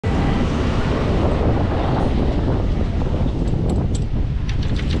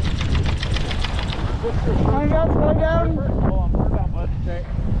Come down, slow down. Hold on, we're down, bud. Okay.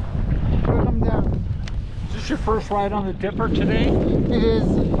 Come down. Is this your first ride on the Dipper today? It is.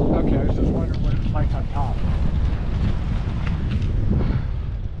 Okay, I was just wondering what it's like on top.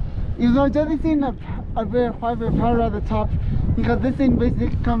 Even though it doesn't seem a bit quite a bit powder at the top, because this thing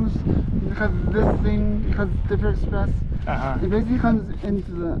basically comes, because Dipper Express, it basically comes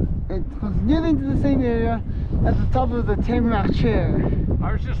nearly into the same area at the top of the Tamarack chair.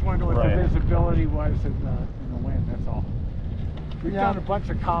 I was just wondering what the visibility was in the wind, that's all. We've done a bunch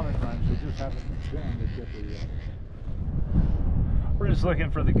of common runs, we just haven't been on the Dipper yet. We're just looking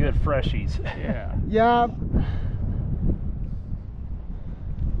for the good freshies. Yeah. Yeah.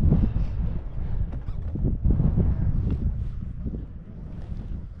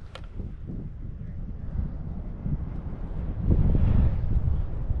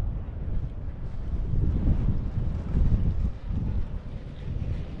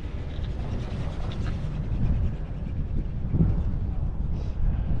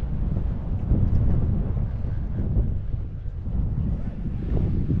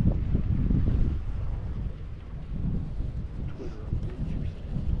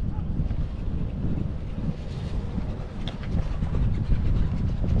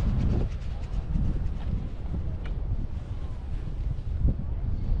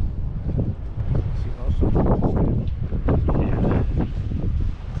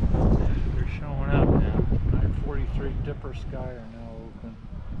 Dipper Sky are now open.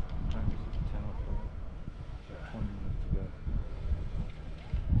 Time is 10:04. 20 minutes ago.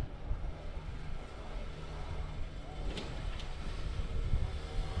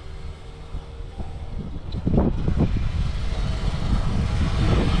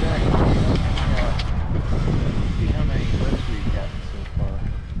 See how many lifts we've gotten so far.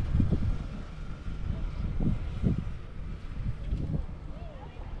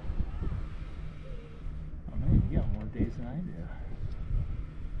 Days than I do.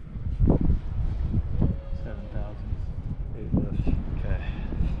 7,008 lifts. Okay.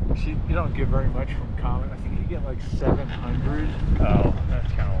 You don't get very much from Comet. I think you get like 700. Oh,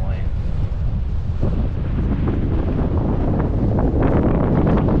 that's kind of lame.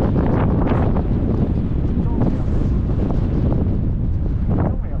 It's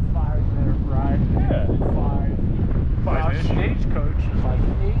only a 5-minute ride. Yeah. 5. Stagecoach is like 8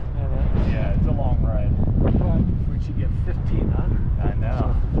 minutes. Yeah, it's a long ride. But you get 1,500. I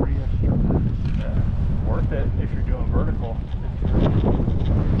know. So 3 extra minutes. Yeah. Worth it if you're doing vertical.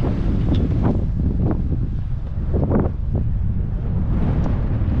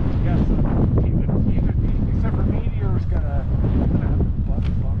 Yeah, so even except for Meteor's gonna have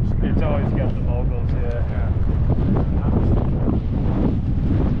bumps. It's always got the moguls, yeah.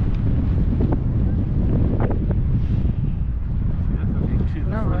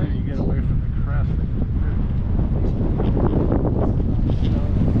 The further you get away from the crest,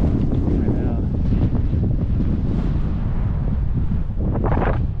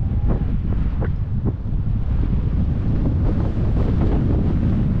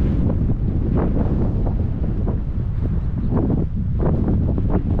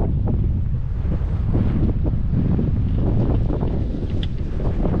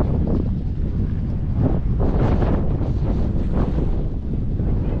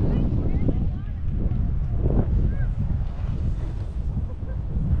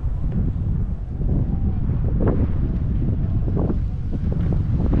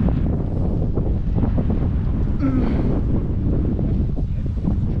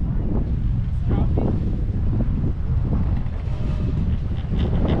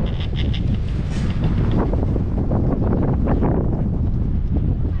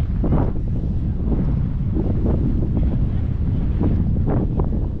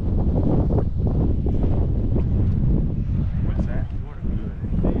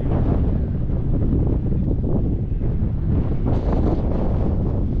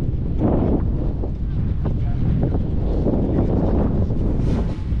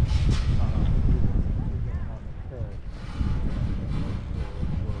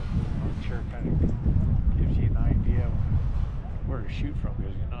 shoot from,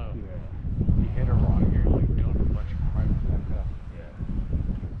 because you know, you hit a rock, you're like doing a bunch of right back up. Yeah.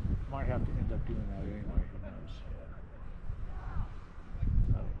 Might have to end up doing that anyway, who knows.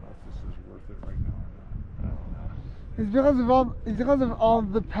 I don't know if this is worth it right now or not. I don't know. It's because of all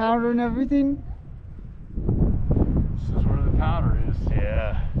the powder and everything. This is where the powder is.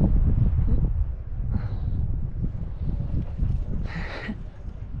 Yeah.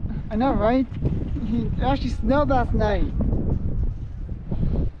 I know, right? It actually snowed last night.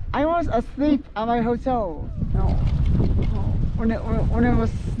 I was asleep at my hotel when it was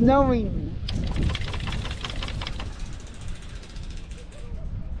snowing.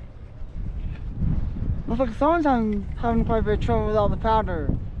 Looks like someone's having quite a bit of trouble with all the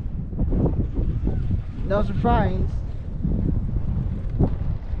powder. No surprise.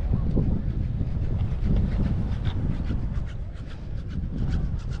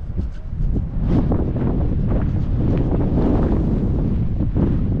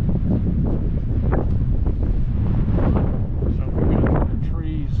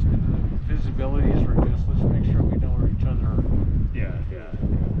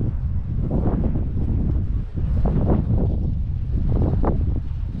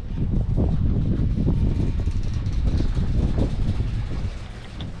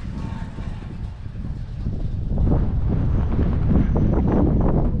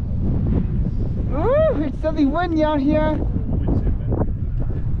 It's really windy out here.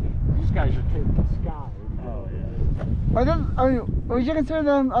 These guys are taking the sky. Oh yeah. Would you consider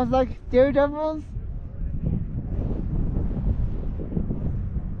them as like daredevils?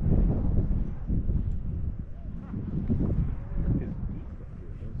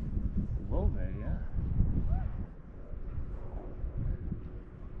 A little bit, yeah.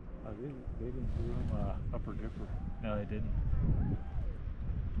 Oh, they didn't do them upper dipper. No, they didn't.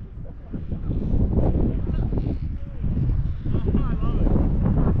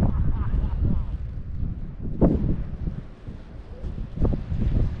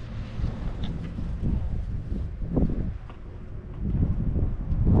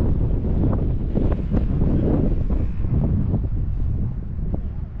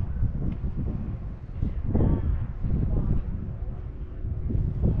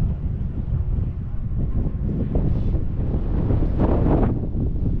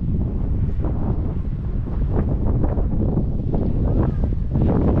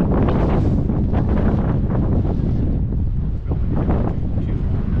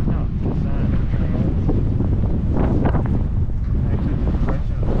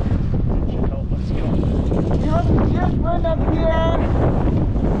 Just went up here.